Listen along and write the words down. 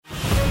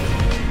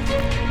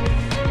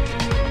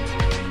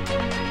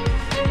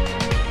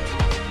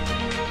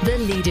The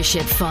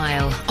Leadership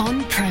File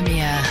on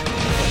Premier.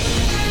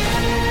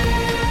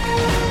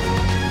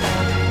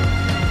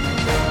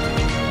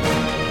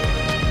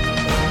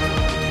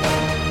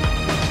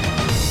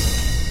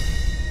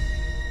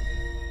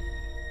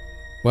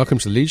 Welcome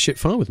to the Leadership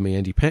File with me,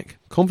 Andy Peck.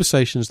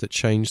 Conversations that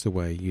change the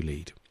way you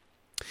lead.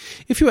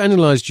 If you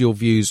analysed your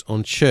views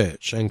on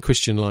church and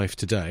Christian life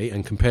today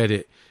and compared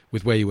it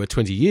with where you were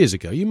 20 years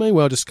ago, you may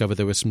well discover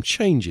there were some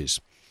changes.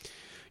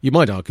 You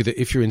might argue that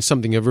if you're in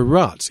something of a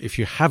rut, if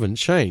you haven't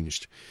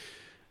changed.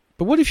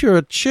 But what if you're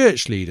a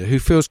church leader who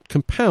feels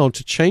compelled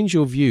to change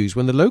your views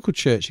when the local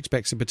church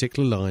expects a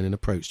particular line and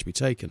approach to be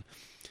taken?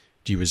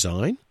 Do you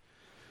resign?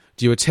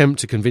 Do you attempt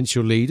to convince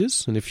your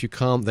leaders? And if you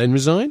can't, then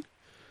resign?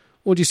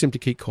 Or do you simply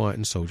keep quiet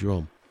and soldier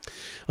on?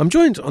 I'm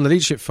joined on the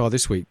Leadership File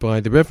this week by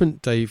the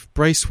Rev David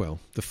Bracewell,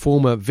 the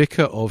former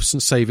vicar of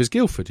St Saviour's,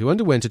 Guildford, who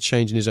underwent a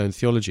change in his own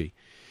theology.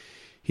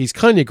 He's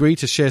kindly agreed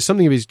to share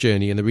something of his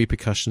journey and the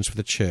repercussions for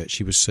the church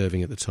he was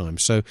serving at the time.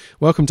 So,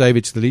 welcome,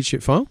 David, to the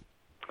Leadership File.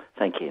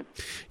 Thank you.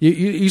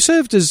 You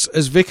served as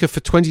vicar for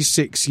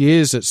 26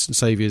 years at St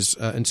Saviour's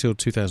until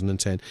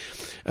 2010.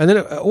 And then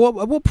at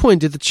what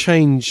point did the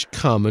change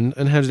come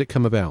and how did it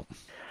come about?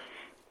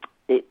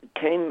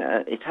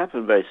 It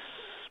happened very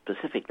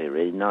specifically,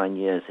 really, 9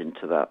 years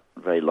into that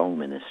very long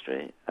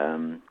ministry.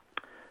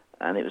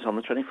 And it was on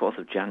the 24th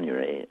of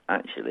January,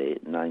 actually,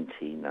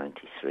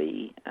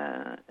 1993,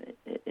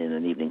 in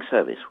an evening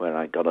service where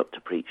I got up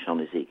to preach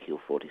on Ezekiel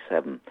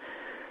 47.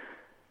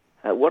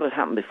 What had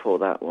happened before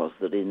that was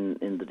that in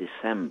the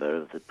December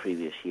of the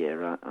previous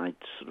year, I'd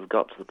sort of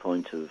got to the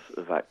point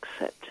of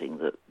accepting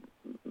that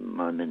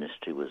my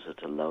ministry was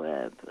at a low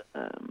ebb,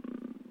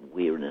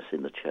 weariness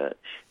in the church,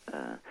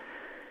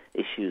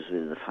 issues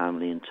with the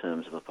family in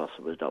terms of a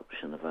possible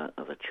adoption of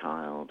a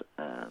child,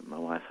 my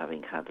wife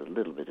having had a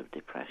little bit of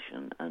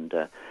depression, and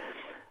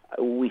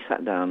we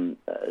sat down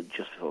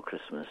just before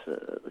Christmas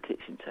at the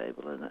kitchen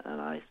table,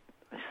 and I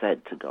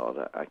said to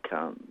God, I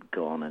can't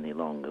go on any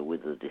longer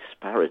with the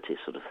disparity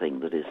sort of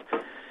thing that is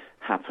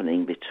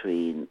happening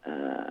between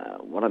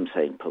what I'm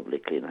saying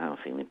publicly and how I'm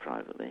feeling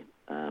privately.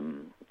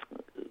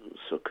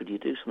 So could you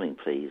do something,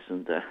 please?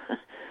 And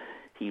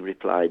he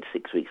replied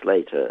 6 weeks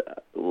later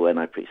when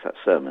I preached that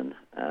sermon,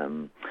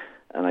 and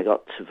I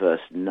got to verse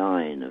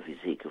 9 of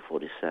Ezekiel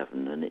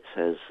 47, and it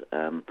says,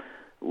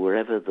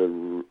 wherever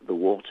the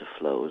water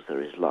flows,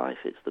 there is life.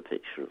 It's the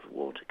picture of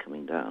water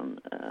coming down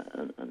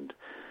and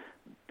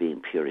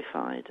being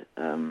purified.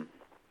 And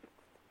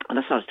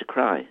I started to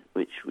cry,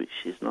 which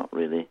is not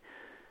really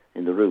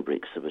in the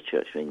rubrics of a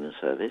Church of England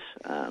service,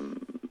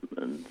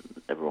 and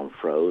everyone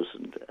froze,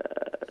 and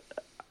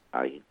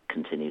I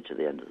continued to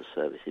the end of the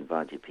service,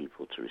 invited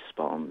people to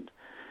respond.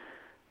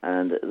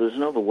 And there was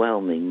an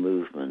overwhelming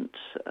movement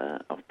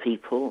of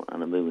people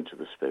and a movement of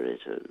the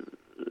Spirit,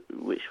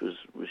 which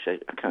I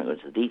can't go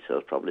into the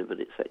details probably, but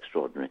it's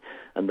extraordinary.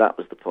 And that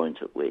was the point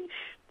at which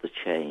the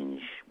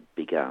change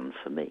began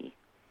for me.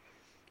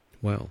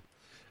 Wow.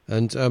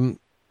 And,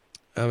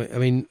 I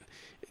mean,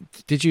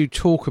 did you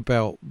talk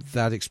about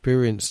that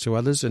experience to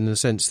others in the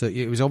sense that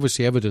it was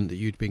obviously evident that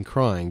you'd been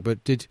crying, but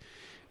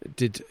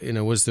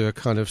was there a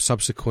kind of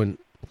subsequent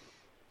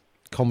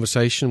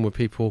conversation with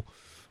people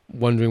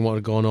wondering what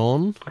had gone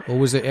on, or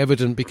was it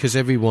evident because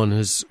everyone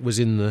was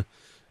in the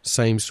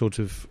same sort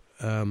of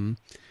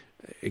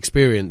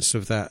experience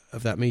of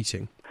that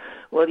meeting?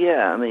 Well,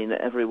 yeah, I mean,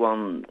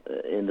 everyone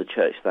in the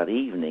church that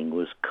evening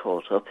was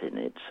caught up in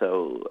it,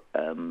 so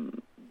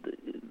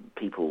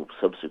people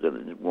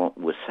subsequently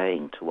were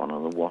saying to one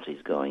another, what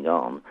is going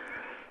on?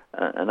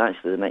 And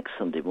actually the next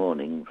Sunday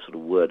morning, sort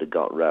of word had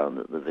got round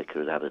that the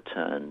vicar had a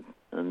turn,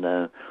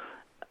 and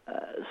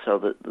so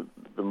that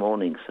the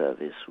morning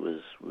service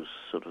was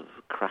sort of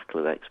a crackle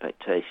of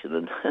expectation,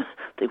 and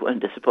they weren't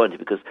disappointed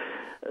because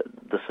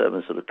the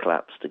sermon sort of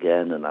collapsed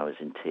again, and I was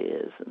in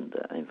tears, and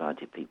I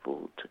invited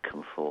people to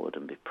come forward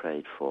and be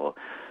prayed for.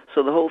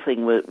 So the whole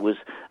thing was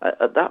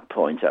at that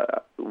point,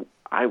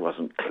 I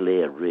wasn't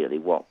clear really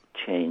what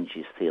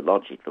changes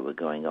theologically were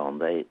going on.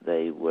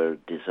 They were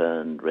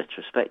discerned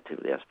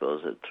retrospectively, I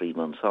suppose, at 3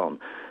 months on.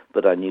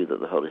 But I knew that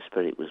the Holy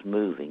Spirit was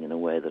moving in a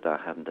way that I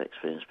hadn't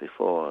experienced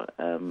before.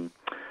 And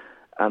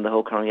the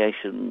whole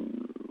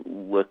congregation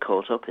were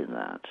caught up in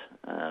that.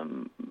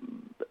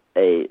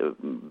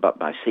 But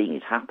by seeing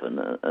it happen,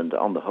 and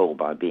on the whole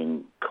by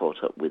being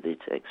caught up with it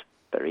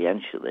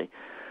experientially,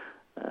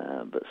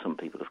 but some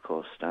people, of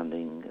course,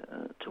 standing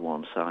to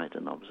one side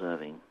and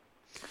observing.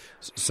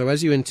 So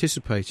as you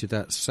anticipated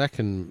that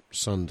second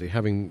Sunday,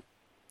 having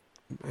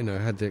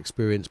had the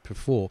experience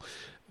before,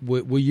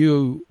 were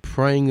you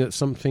praying that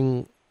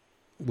something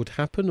would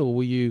happen, or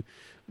were you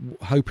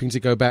hoping to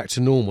go back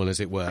to normal, as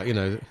it were?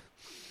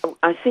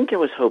 I think I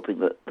was hoping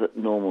that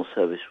normal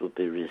service would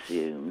be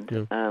resumed.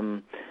 Yeah.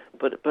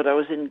 But I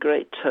was in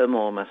great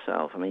turmoil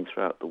myself. I mean,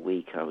 throughout the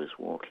week I was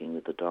walking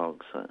with the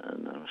dogs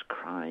and I was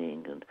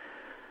crying, and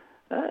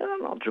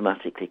not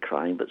dramatically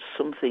crying, but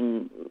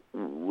something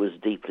was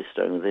deeply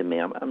stirring within me.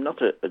 I'm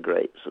not a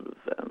great sort of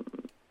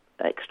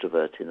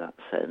extrovert in that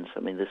sense. I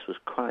mean, this was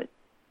quite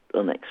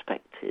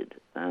unexpected.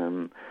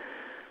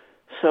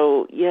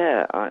 So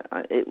yeah,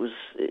 it was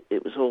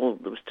all,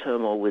 there was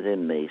turmoil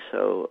within me.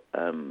 So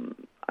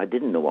I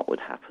didn't know what would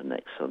happen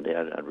next Sunday.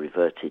 I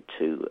reverted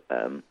to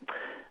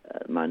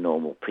my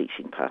normal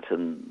preaching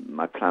pattern.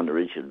 My plan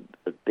originally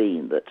had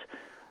been that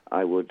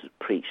I would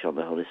preach on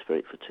the Holy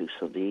Spirit for 2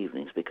 Sunday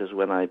evenings, because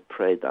when I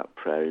prayed that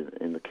prayer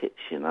in the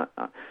kitchen,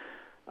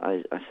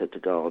 I said to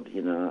God,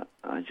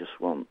 I just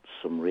want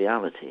some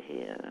reality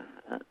here.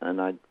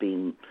 And I'd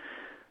been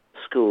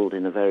schooled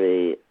in a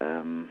very,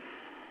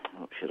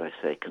 what should I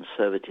say,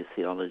 conservative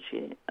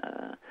theology,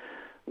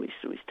 which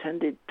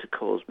tended to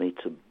cause me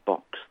to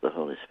box the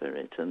Holy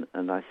Spirit.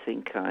 And I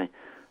think I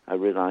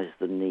realized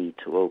the need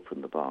to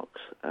open the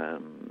box.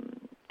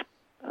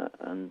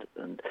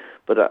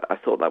 But I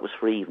thought that was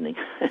for evening,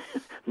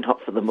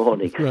 not for the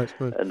morning. Right.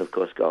 And of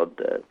course, God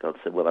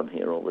said, "Well, I'm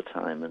here all the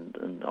time,"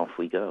 and off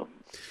we go.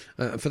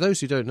 For those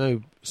who don't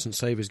know, St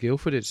Saviour's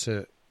Guildford, it's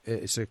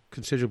a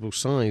considerable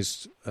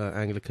sized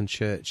Anglican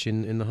church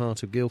in the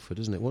heart of Guildford,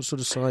 isn't it? What sort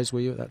of size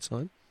were you at that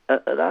time?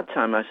 At that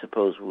time, I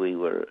suppose we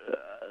were.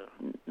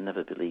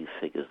 Never believe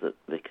figures that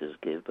vicars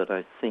give, but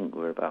I think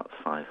we're about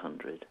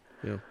 500.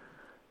 Yeah.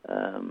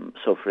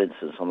 So, for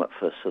instance, on that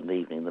first Sunday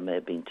evening, there may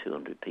have been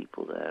 200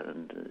 people there,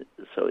 and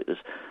so it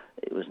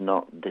was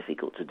not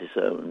difficult to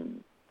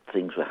discern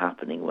things were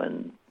happening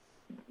when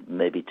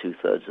maybe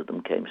 2/3 of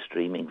them came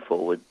streaming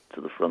forward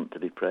to the front to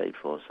be prayed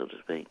for, so to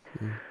speak.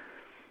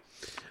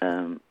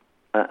 Mm.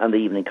 And the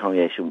evening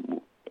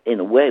congregation, in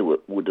a way,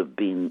 would have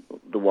been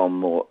the one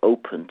more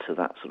open to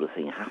that sort of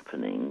thing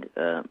happening,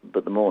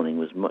 but the morning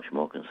was much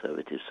more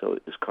conservative, so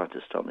it was quite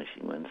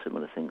astonishing when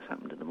similar things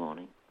happened in the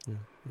morning. Yeah.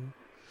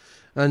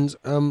 And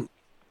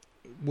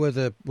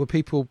were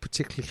people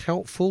particularly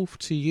helpful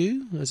to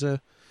you as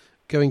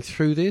going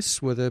through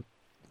this? Were there,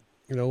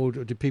 or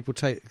did people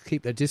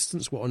keep their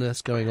distance? What on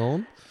earth's going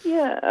on?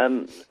 Yeah,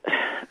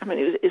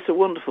 it's a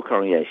wonderful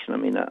congregation. I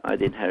mean,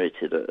 I'd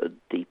inherited a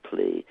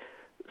deeply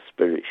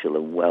spiritual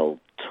and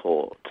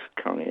well-taught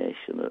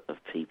congregation of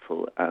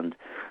people, and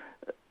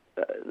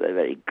they're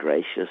very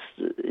gracious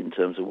in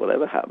terms of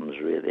whatever happens,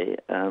 really.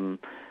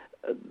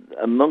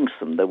 Amongst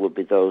them, there would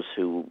be those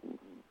who,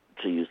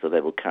 to use the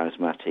label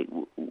charismatic,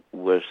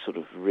 were sort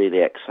of really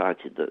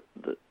excited that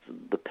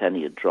the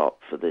penny had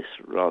dropped for this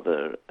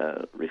rather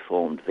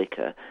reformed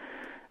vicar.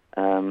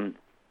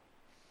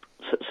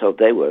 So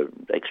they were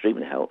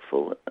extremely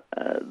helpful.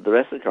 The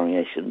rest of the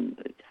congregation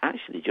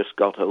actually just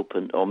got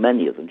opened, or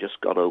many of them just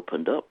got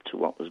opened up to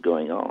what was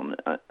going on.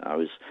 I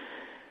was,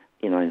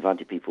 I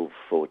invited people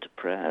forward to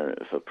prayer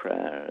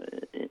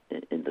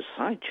in the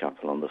side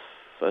chapel on the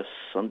first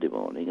Sunday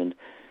morning, and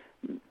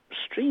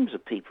streams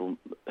of people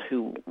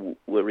who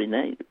were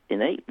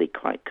innately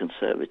quite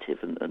conservative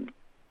and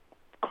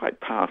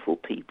quite powerful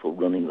people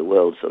running the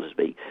world, so to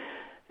speak,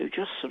 who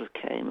just sort of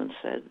came and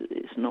said,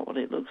 "It's not what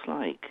it looks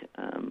like.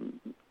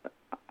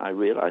 I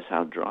realise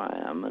how dry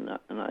I am, and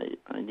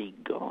I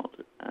need God."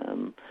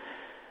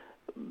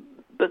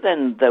 But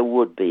then there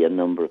would be a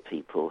number of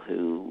people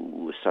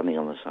who were standing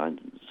on the side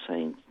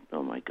saying,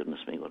 "Oh my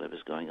goodness me,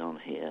 whatever's going on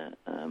here."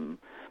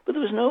 But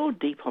there was no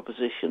deep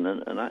opposition,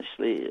 and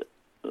actually,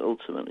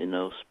 ultimately,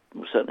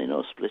 certainly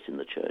no split in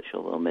the church,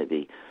 although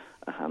maybe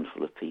a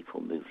handful of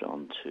people moved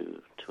on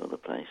to other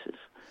places.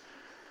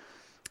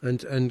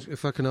 And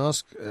if I can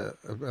ask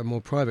a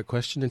more private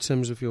question in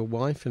terms of your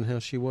wife and how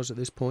she was at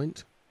this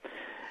point?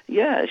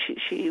 Yeah,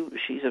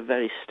 she's a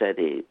very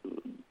steady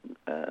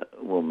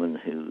woman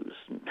who's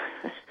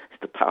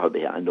the power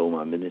behind all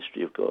my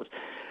ministry, of course.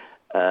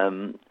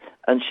 And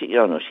she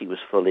was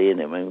fully in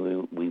it. I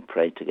mean, we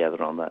prayed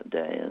together on that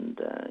day,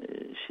 and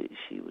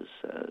she was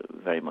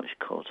very much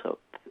caught up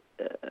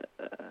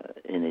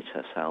in it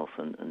herself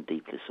and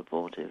deeply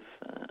supportive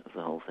of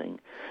the whole thing.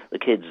 The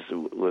kids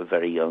were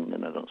very young,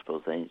 and I don't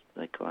suppose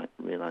they quite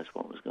realised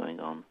what was going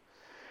on.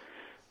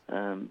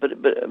 But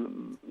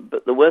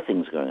there were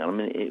things going on. I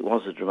mean, it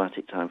was a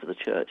dramatic time for the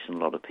church, and a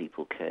lot of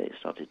people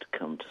started to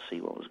come to see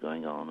what was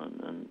going on,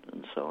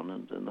 and so on,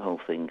 and the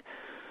whole thing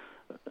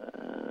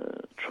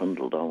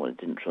trundled on. Well, it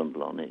didn't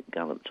trundle on; it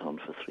galloped on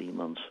for 3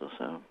 months or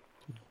so.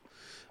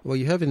 Well,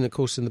 you have in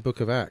the book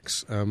of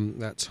Acts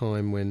that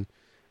time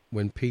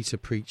when Peter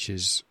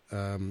preaches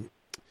in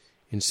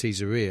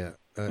Caesarea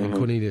in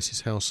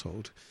Cornelius'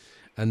 household,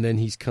 and then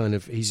he's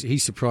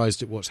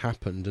surprised at what's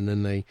happened, and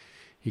then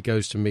he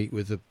goes to meet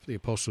with the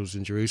apostles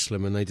in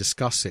Jerusalem, and they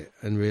discuss it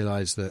and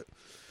realise that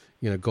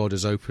God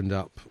has opened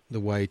up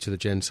the way to the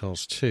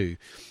Gentiles too,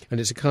 and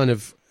it's a kind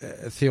of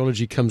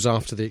theology comes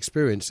after the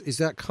experience. Is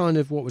that kind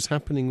of what was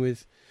happening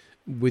with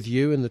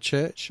you and the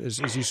church as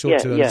you sought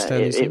to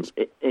understand these things?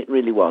 It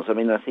really was. I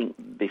mean, I think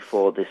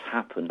before this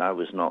happened, I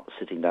was not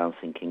sitting down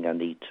thinking I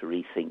need to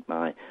rethink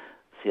my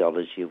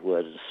theology of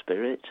Word and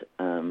Spirit.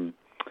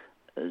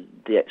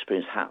 The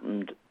experience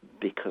happened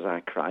because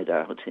I cried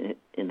out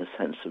in a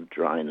sense of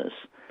dryness,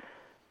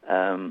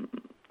 and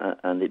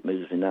it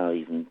moves me now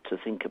even to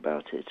think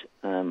about it.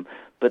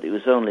 But it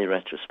was only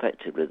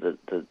retrospectively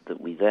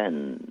that we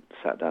then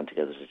sat down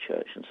together as a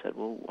church and said,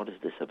 "Well, what is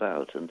this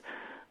about?" And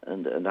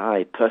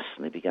I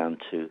personally began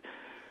to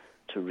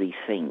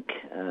rethink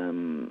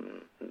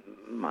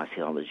my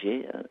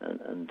theology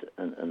and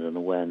an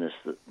awareness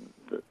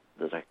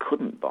that I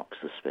couldn't box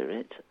the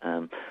Spirit,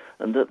 and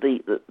that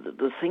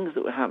the things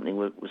that were happening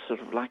were sort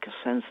of like a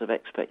sense of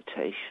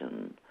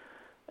expectation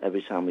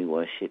every time we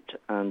worshipped,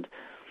 and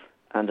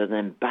an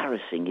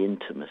embarrassing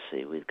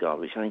intimacy with God,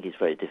 which I think is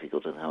very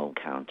difficult in home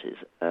counties.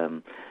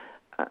 And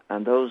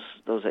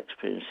those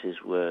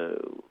experiences were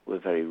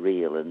very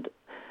real, and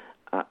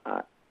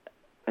I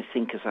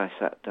think as I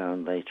sat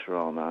down later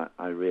on,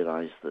 I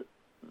realised that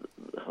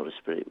the Holy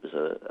Spirit was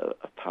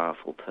a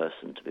powerful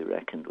person to be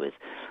reckoned with.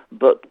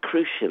 But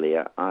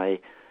crucially, I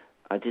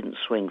didn't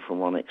swing from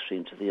one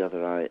extreme to the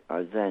other.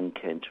 I then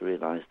came to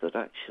realise that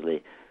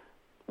actually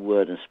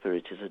Word and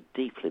Spirit is a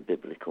deeply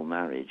biblical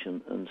marriage,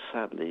 and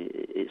sadly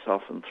it's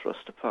often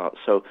thrust apart.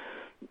 So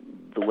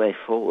the way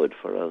forward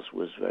for us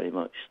was very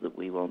much that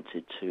we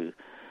wanted to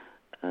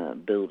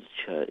build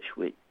a church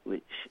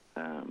which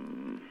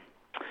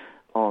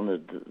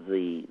honoured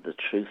the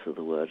truth of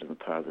the Word and the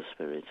power of the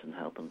Spirit and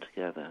held them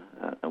together.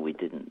 And we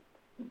didn't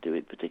do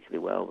it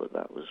particularly well, but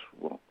that was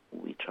what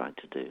we tried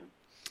to do.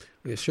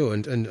 Yeah, sure.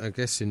 And I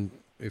guess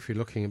if you're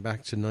looking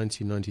back to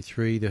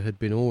 1993, there had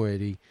been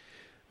already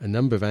a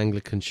number of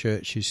Anglican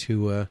churches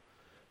who'd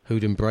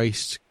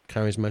embraced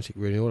charismatic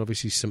renewal.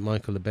 Obviously, St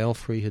Michael the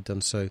Belfry had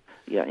done so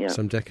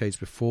some decades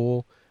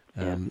before.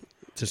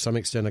 To some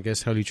extent, I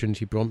guess Holy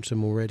Trinity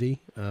Brompton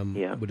already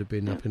would have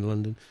been up in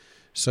London.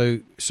 So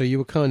you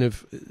were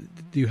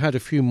you had a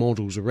few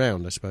models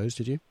around, I suppose,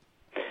 did you?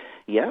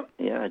 Yeah,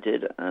 I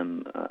did. I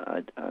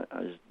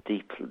was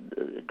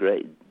a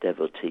great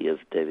devotee of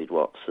David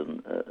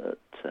Watson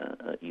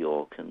at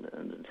York,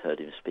 and heard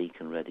him speak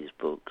and read his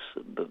books,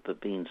 but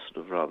being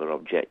sort of rather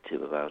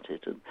objective about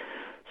it, and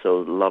so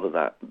a lot of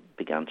that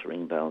began to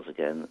ring bells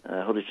again.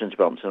 Holy Trinity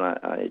Brompton,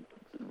 I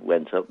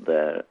went up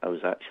there. I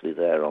was actually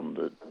there on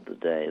the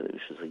day,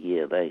 which was a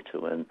year later,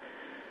 when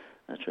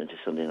Trinity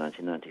Sunday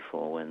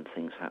 1994, when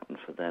things happened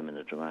for them in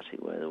a dramatic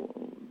way,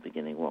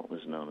 beginning what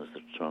was known as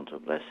the Toronto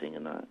Blessing,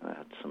 and I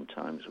had some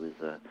times with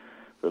the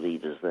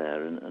leaders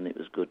there, and it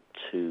was good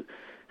to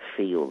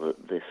feel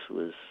that this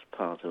was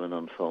part of an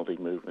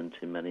unfolding movement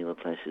in many other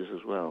places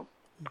as well.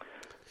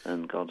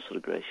 And God sort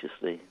of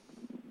graciously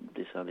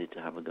decided to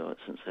have a go at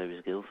St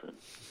Saviour's Guildford.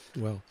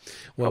 Well,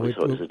 we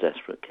thought it was a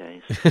desperate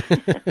case.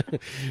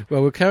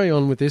 Well, we'll carry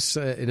on with this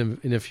in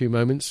a few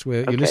moments.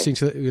 You're listening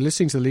to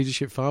the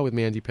Leadership File with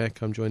me, Andy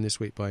Peck. I'm joined this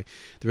week by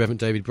the Rev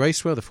David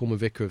Bracewell, the former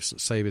vicar of St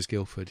Saviour's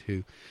Guildford,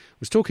 who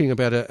was talking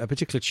about a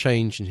particular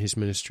change in his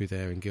ministry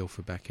there in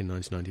Guildford back in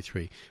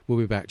 1993. We'll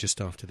be back just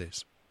after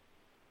this.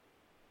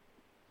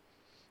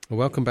 Well,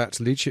 welcome back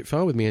to Leadership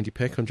File with me, Andy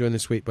Peck. I'm joined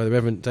this week by the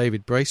Rev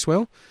David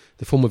Bracewell,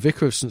 the former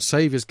vicar of St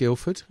Saviour's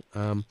Guildford.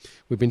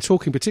 We've been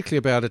talking particularly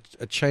about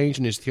a change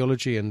in his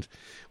theology, and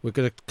we're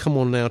going to come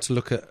on now to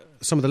look at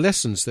some of the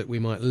lessons that we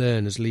might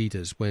learn as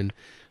leaders when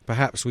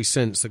perhaps we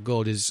sense that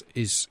God is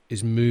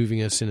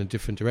moving us in a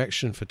different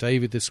direction. For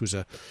David, this was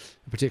a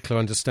particular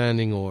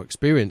understanding or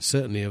experience,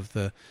 certainly, of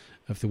the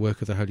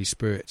work of the Holy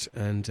Spirit.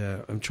 And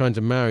I'm trying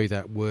to marry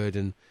that word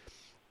and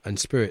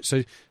Spirit.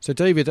 So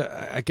David,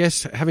 I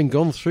guess having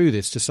gone through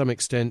this to some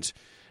extent,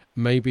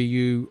 maybe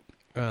you're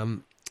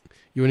in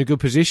a good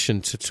position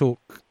to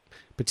talk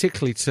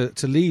particularly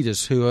to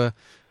leaders who are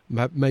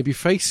maybe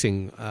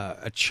facing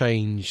a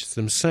change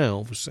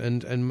themselves,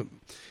 and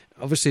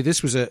obviously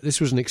this was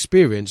an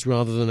experience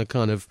rather than a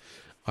kind of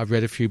I've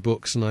read a few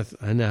books and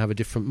I now have a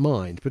different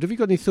mind. But have you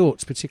got any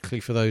thoughts,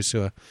 particularly for those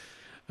who are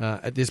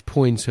at this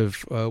point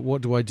of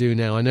what do I do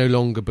now? I no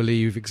longer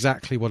believe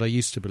exactly what I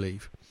used to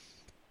believe.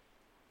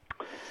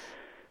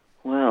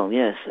 Well,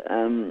 yes.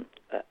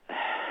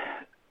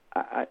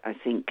 I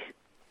think,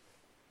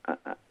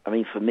 I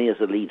mean, for me as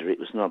a leader, it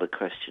was not a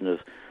question of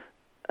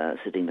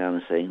sitting down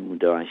and saying,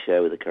 do I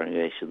share with the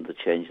congregation the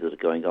changes that are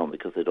going on,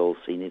 because they'd all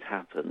seen it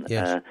happen.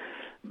 Yes.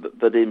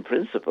 But in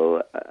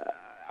principle,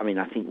 I mean,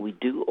 I think we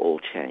do all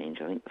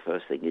change. I think the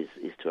first thing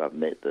is to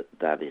admit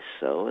that is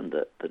so, and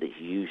that it's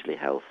hugely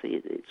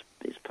healthy.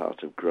 It's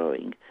part of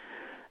growing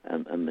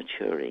and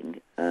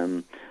maturing.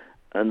 And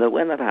that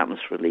when that happens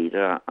for a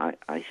leader,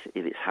 if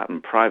it's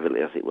happened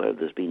privately, as it were,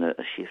 there's been a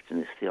shift in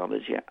his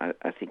theology,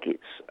 I think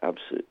it's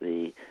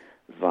absolutely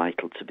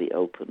vital to be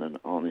open and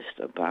honest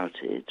about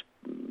it,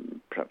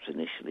 perhaps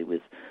initially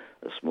with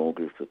a small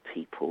group of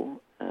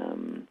people,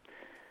 and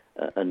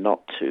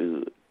not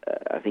to...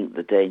 I think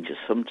the danger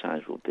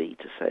sometimes will be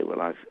to say,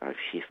 well, I've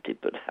shifted,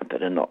 but I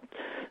better not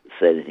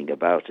say anything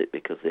about it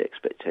because the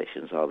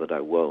expectations are that I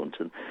won't,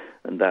 and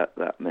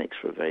that makes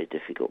for a very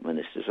difficult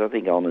ministry. So I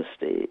think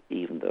honesty,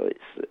 even though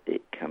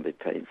it can be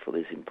painful,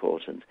 is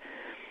important.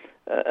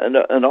 And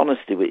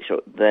honesty which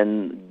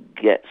then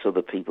gets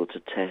other people to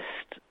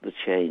test the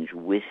change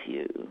with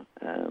you,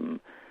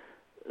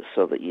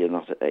 so that you're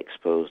not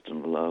exposed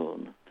and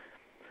alone.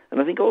 And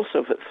I think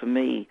also for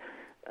me,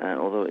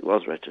 although it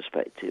was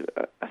retrospective,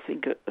 I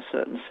think a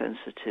certain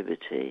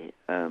sensitivity,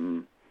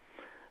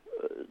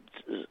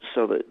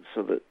 so that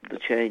the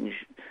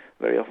change,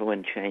 very often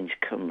when change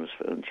comes,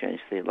 and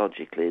change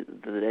theologically,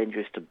 the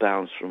danger is to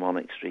bounce from one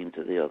extreme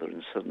to the other,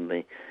 and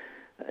suddenly,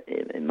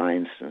 in my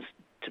instance,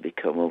 to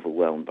become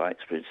overwhelmed by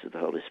experience of the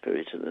Holy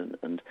Spirit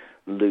and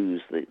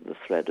lose the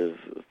thread of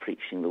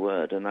preaching the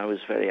Word. And I was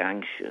very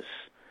anxious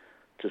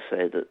to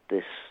say that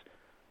this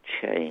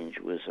change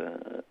was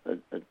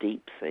a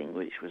deep thing,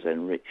 which was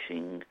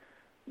enriching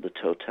the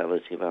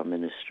totality of our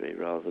ministry,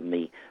 rather than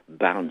me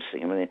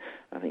bouncing. I mean,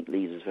 I think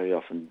leaders very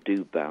often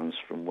do bounce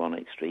from one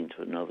extreme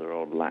to another,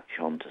 or latch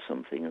on to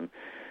something, and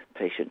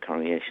patient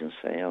congregations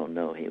say, "Oh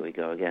no, here we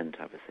go again,"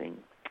 type of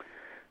thing.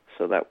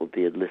 So that would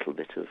be a little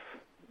bit of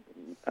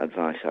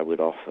advice I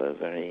would offer,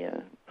 very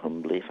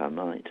humbly, if I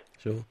might.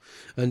 Sure,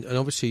 and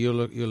obviously you're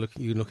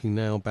looking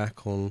now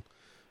back on,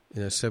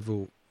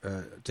 several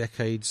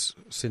decades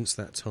since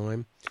that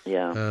time.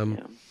 Yeah.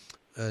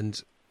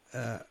 And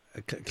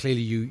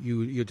clearly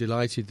you're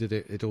delighted that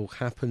it all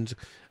happened.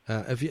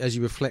 As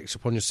you reflect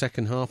upon your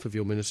second half of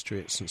your ministry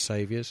at St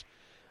Saviour's,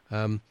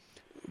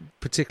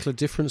 particular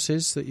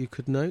differences that you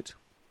could note?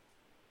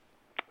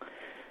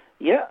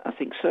 Yeah, I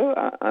think so.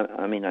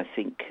 I mean, I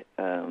think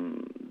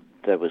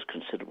there was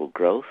considerable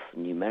growth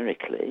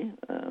numerically.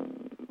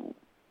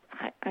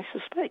 I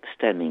suspect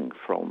stemming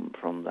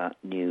from that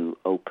new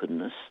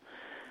openness,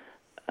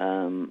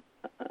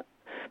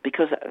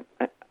 because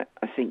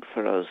I think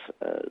for us,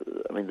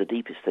 the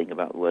deepest thing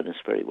about the Word and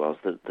Spirit was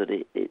that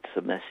it's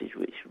a message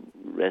which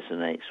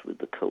resonates with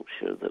the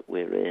culture that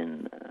we're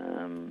in,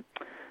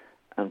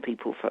 and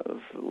people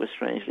were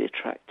strangely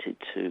attracted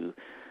to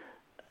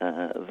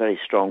very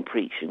strong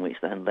preaching, which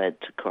then led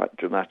to quite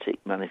dramatic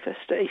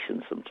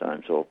manifestations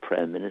sometimes, or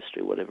prayer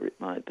ministry, whatever it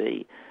might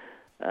be.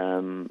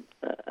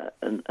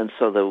 And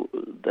so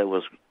there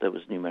was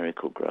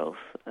numerical growth.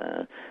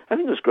 I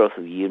think there was growth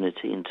of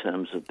unity in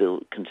terms of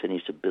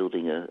continues to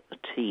building a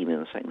team in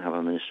the second half of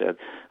our ministry.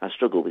 I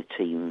struggled with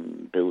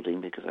team building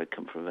because I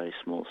come from a very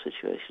small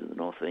situation in the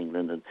north of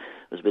England, and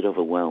was a bit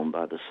overwhelmed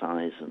by the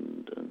size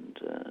and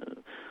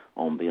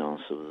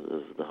ambiance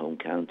of the home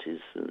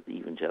counties,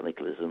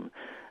 evangelicalism,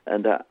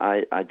 and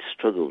I'd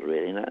struggled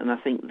really, and I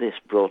think this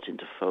brought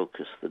into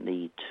focus the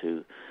need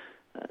to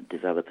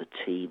develop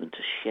a team and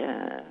to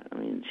share. I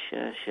mean,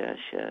 share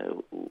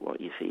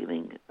what you're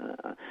feeling.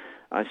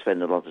 I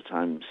spend a lot of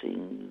time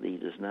seeing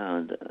leaders now,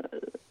 and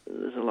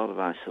there's a lot of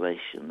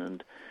isolation,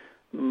 and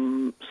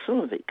some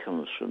of it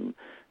comes from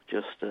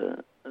just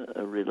a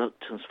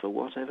reluctance for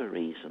whatever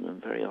reason,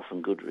 and very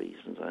often good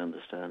reasons, I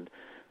understand,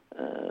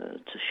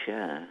 to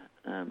share.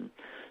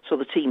 So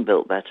the team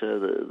built better,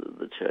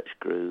 the church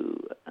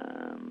grew,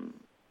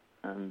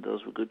 and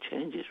those were good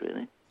changes,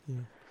 really.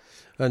 Yeah.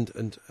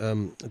 And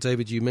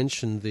David, you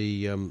mentioned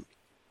you'd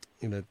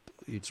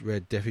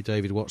read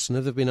David Watson.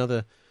 Have there been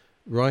other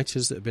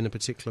writers that have been a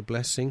particular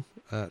blessing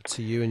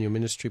to you and your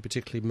ministry,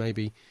 particularly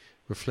maybe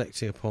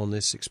reflecting upon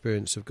this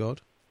experience of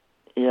God?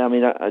 Yeah, I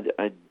mean,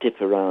 I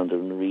dip around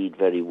and read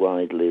very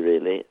widely,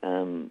 really,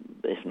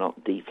 if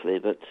not deeply.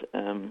 But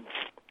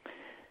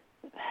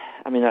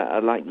I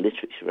like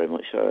literature very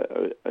much.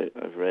 So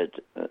I've read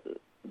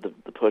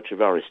the poetry of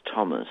Horace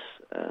Thomas.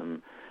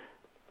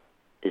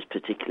 Is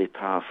particularly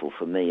powerful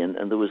for me, and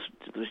there was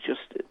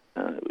just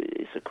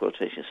it's a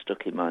quotation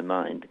stuck in my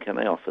mind. Can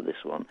I offer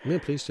this one? Yeah,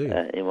 please do.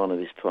 In one of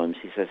his poems,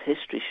 he says,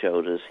 "History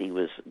showed us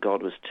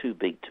God was too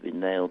big to be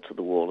nailed to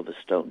the wall of a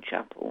stone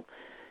chapel,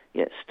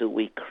 yet still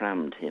we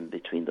crammed him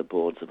between the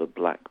boards of a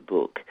black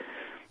book."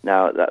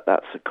 Now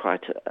that's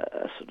quite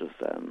a sort of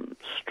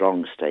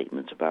strong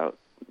statement about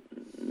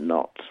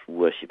not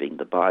worshipping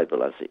the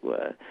Bible, as it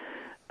were,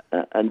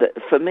 and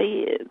for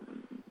me.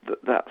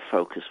 That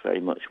focused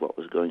very much what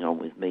was going on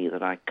with me,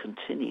 that I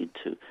continued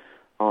to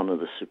honour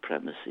the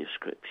supremacy of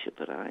Scripture,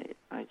 but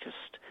I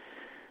just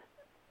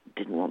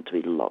didn't want to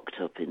be locked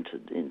up into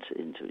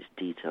its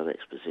detailed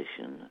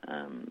exposition,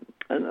 and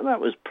that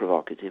was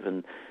provocative.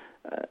 And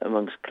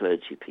amongst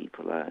clergy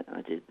people,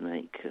 I did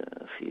make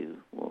a few,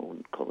 well, I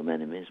wouldn't call them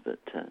enemies, but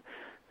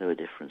there were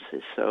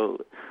differences.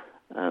 So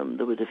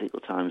there were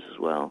difficult times as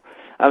well.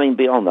 I mean,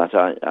 beyond that,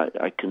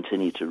 I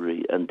continue to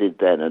read, and did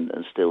then,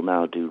 and still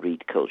now do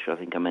read culture. I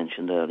think I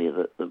mentioned earlier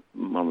that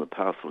one of the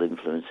powerful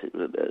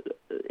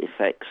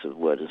effects of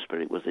Word and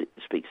Spirit was it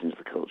speaks into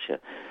the culture.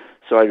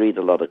 So I read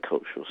a lot of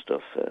cultural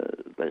stuff,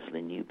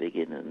 Leslie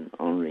Newbigin and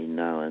Henri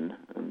Nouwen,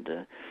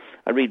 and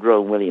I read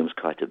Rowan Williams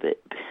quite a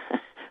bit.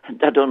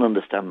 I don't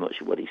understand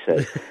much of what he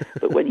says,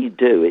 but when you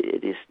do,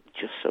 it is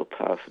just so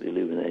powerfully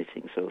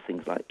illuminating. So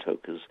things like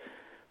Tokens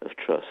of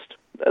Trust.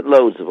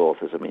 Loads of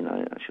authors. I mean,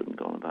 I shouldn't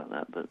go on about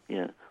that, but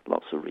yeah,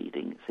 lots of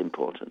reading. It's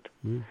important.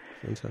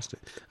 Fantastic.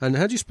 And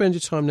how do you spend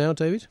your time now,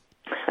 David?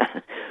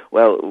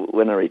 Well,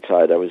 when I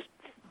retired, I was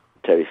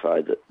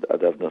terrified that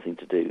I'd have nothing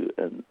to do,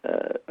 and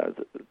I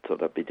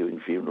thought I'd be doing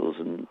funerals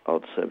and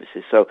odd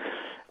services. So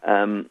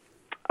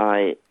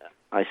I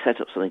set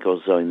up something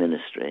called Zoe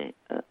Ministry,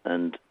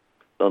 and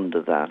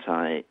under that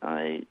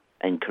I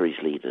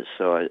encourage leaders.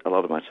 So a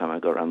lot of my time I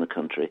go around the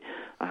country.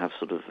 I have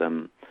sort of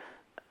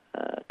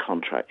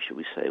contracts, should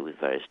we say, with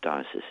various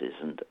dioceses,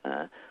 and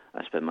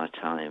I spend my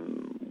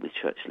time with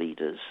church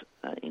leaders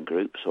in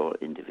groups or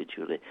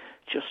individually,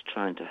 just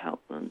trying to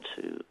help them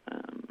to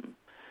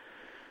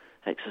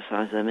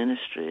exercise their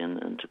ministry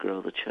and to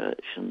grow the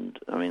church. And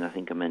I mean, I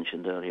think I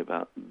mentioned earlier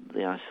about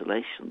the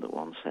isolation that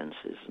one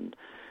senses, and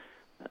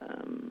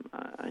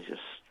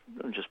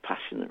I'm just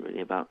passionate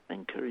really about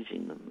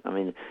encouraging them. I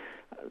mean,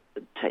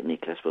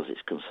 technically, I suppose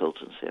it's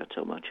consultancy. I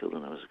told my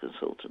children I was a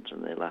consultant,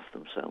 and they laughed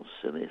themselves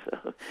silly.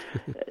 So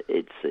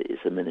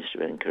it's a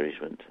ministry of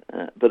encouragement.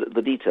 But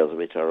the details of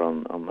it are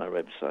on my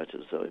website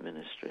of Zoe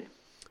Ministry.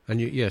 And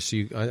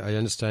I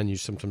understand you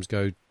sometimes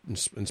go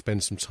and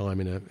spend some time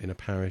in a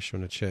parish or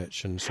in a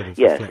church and sort of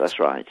yes, reflect. That's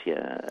right.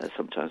 Yeah,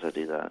 sometimes I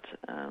do that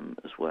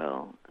as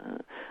well.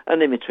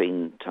 And in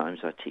between times,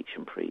 I teach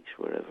and preach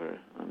wherever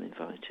I'm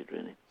invited.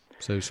 Really.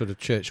 So sort of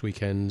church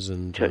weekends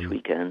and church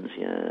weekends.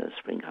 Yeah,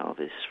 Spring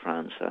Harvest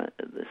France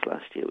this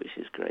last year, which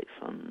is great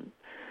fun.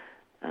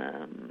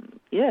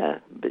 Yeah,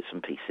 bits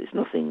and pieces.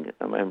 Nothing.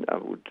 I mean,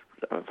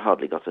 I've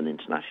hardly got an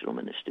international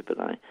ministry, but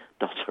I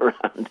dot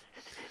around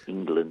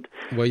England.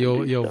 Well,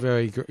 you're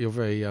very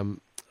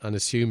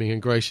unassuming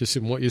and gracious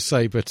in what you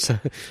say, but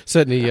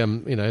certainly,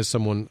 as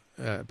someone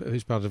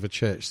who's part of a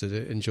church that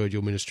enjoyed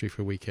your ministry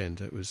for a weekend,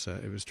 it was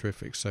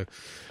terrific. So,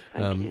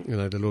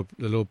 the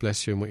Lord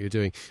bless you in what you're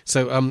doing.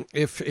 So,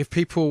 if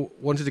people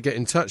wanted to get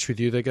in touch with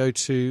you, they go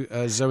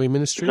to Zoe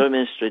Ministry,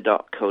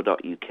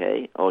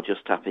 zoeministry.co.uk, or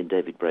just tap in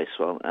David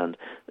Bracewell, and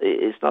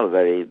it's not a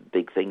very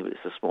big thing, but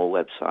it's a small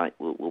website.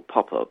 Will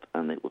pop up,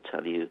 and it will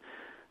tell you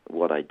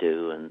what I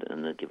do, and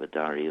give a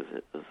diary of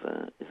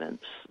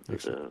events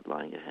that are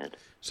lying ahead.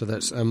 So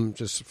that's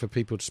just for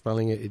people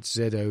spelling it. It's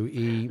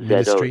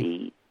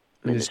ZOE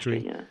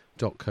Ministry.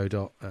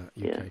 .co.uk.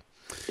 Yeah.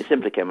 It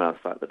simply came out of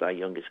the fact that our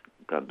youngest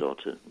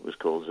granddaughter was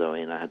called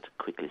Zoe, and I had to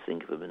quickly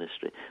think of a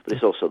ministry. But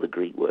it's also the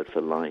Greek word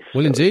for life.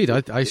 Well, so indeed,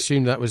 I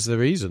assumed that was the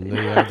reason.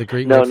 The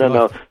Greek word for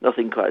life. No,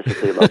 nothing quite so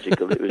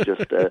theological. It was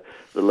just the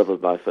love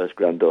of my first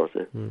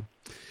granddaughter. Mm.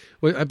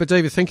 Well, but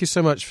David, thank you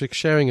so much for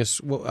sharing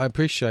us. What I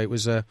appreciate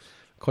was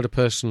quite a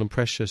personal and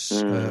precious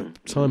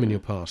time in your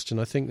past, and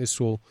I think this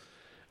will,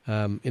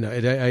 it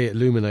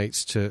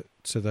illuminates to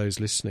those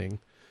listening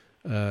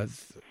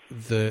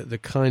the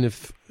kind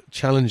of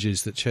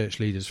challenges that church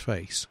leaders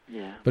face,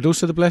 but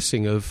also the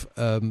blessing of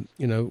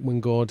when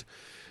God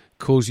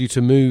calls you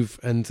to move,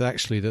 and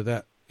actually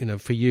that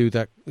for you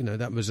that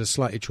was a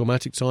slightly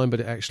traumatic time, but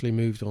it actually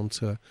moved on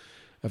to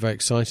a very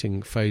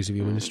exciting phase of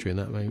your ministry, and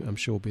that may, I'm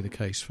sure, will be the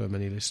case for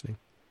many listening.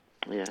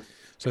 Yeah.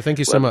 So thank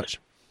you so much.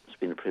 It's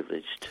been a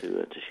privilege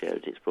to share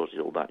it. It's brought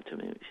it all back to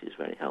me, which is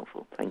very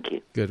helpful. Thank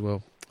you. Good.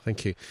 Well,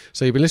 thank you.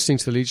 So you've been listening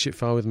to the Leadership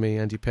File with me,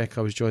 Andy Peck.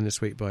 I was joined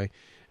this week by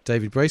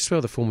David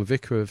Bracewell, the former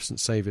vicar of St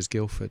Saviour's,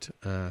 Guildford,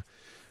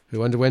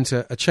 who underwent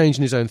a change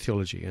in his own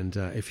theology. And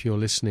if you're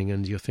listening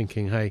and you're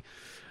thinking, hey,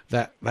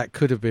 that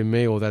could have been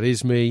me, or that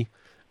is me,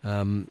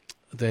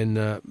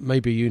 then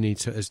maybe you need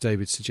to, as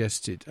David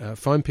suggested,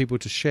 find people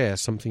to share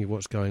something of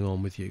what's going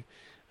on with you,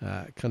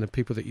 kind of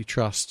people that you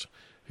trust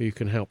who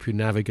can help you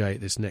navigate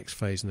this next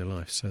phase in their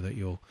life, so that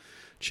your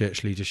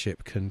church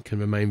leadership can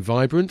remain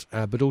vibrant,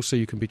 but also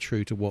you can be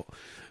true to what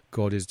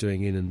God is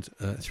doing in and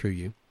through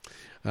you.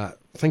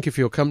 Thank you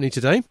for your company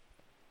today.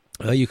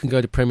 You can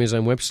go to Premier's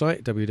own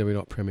website,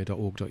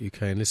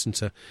 www.premier.org.uk, and listen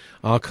to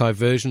archived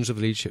versions of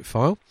the Leadership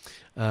File.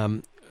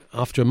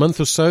 After a month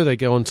or so, they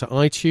go on to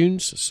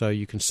iTunes, so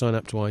you can sign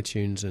up to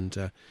iTunes and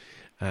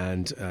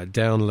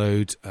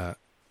download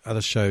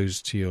other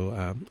shows to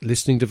your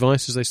listening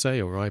device, as they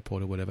say, or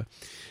iPod or whatever.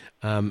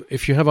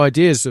 If you have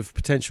ideas of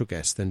potential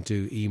guests, then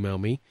do email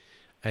me,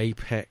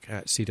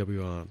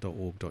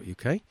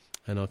 apeck@cwr.org.uk,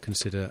 and I'll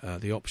consider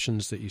the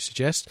options that you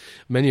suggest.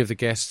 Many of the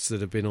guests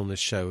that have been on this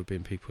show have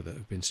been people that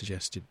have been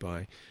suggested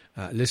by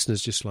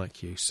listeners just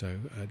like you, so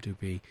do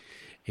be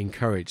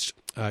encouraged.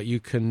 You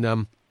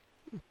can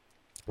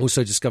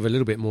also discover a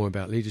little bit more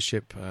about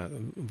leadership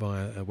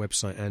via a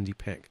website,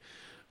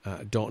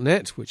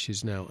 andypeck.net, which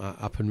is now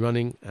up and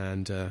running,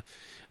 and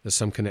there's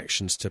some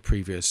connections to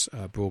previous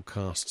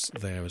broadcasts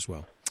there as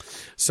well.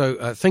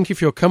 So thank you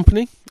for your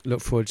company.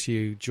 Look forward to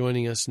you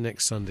joining us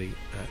next Sunday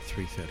at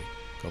 3:30.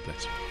 God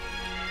bless.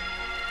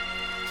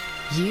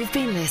 You've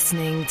been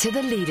listening to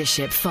The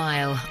Leadership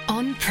File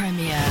on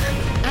Premier.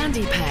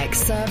 Andy Peck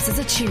serves as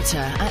a tutor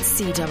at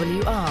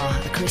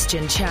CWR, a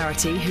Christian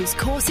charity whose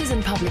courses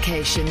and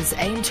publications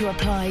aim to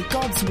apply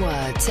God's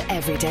Word to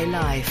everyday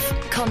life.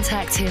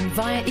 Contact him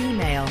via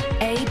email,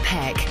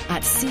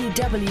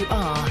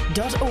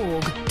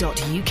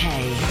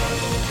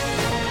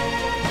 apeck@cwr.org.uk.